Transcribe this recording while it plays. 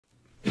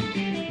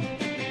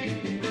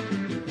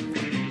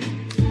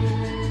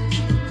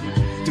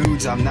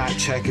dudes I'm not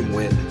checking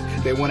with.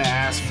 They wanna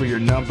ask for your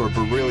number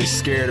but really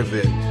scared of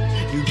it.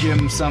 You give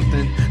them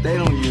something, they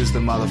don't use the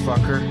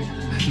motherfucker.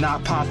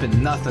 Not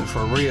popping nothing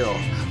for real,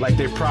 like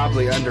they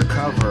probably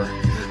undercover.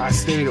 I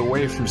stayed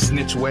away from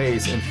snitch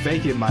ways and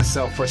faking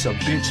myself for some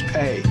bitch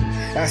pay.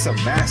 That's a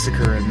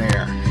massacre in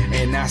there,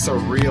 and that's a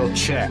real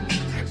check.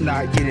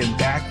 Not getting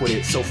back with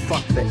it, so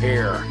fuck the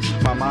air.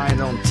 My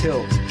mind on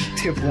tilt,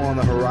 Temple on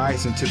the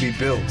horizon to be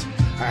built.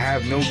 I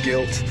have no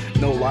guilt,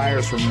 no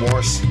liar's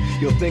remorse.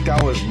 You'll think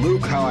I was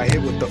Luke how I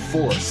hit with the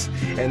force,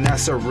 and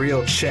that's a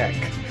real check.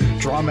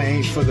 Drama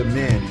ain't for the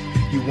men.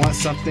 You want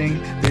something,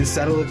 then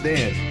settle it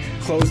then.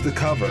 Close the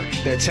cover,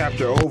 that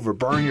chapter over,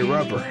 burn your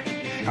rubber.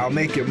 I'll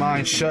make your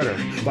mind shudder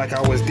like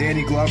I was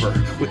Danny Glover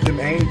with them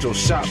angels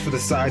shot for the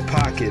side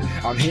pocket.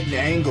 I'm hitting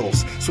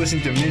angles, switching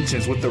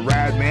dimensions with the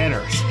rad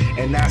manners,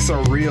 and that's a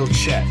real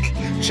check.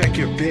 Check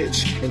your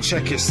bitch and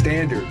check your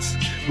standards.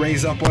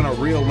 Raise up on a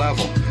real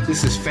level.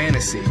 This is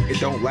fantasy, it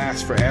don't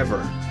last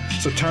forever.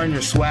 So turn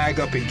your swag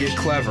up and get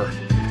clever.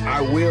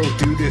 I will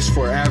do this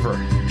forever.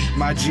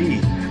 My G,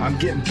 I'm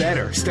getting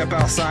better. Step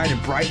outside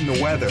and brighten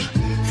the weather.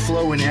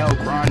 Flow in El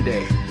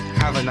Grande.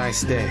 Have a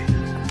nice day.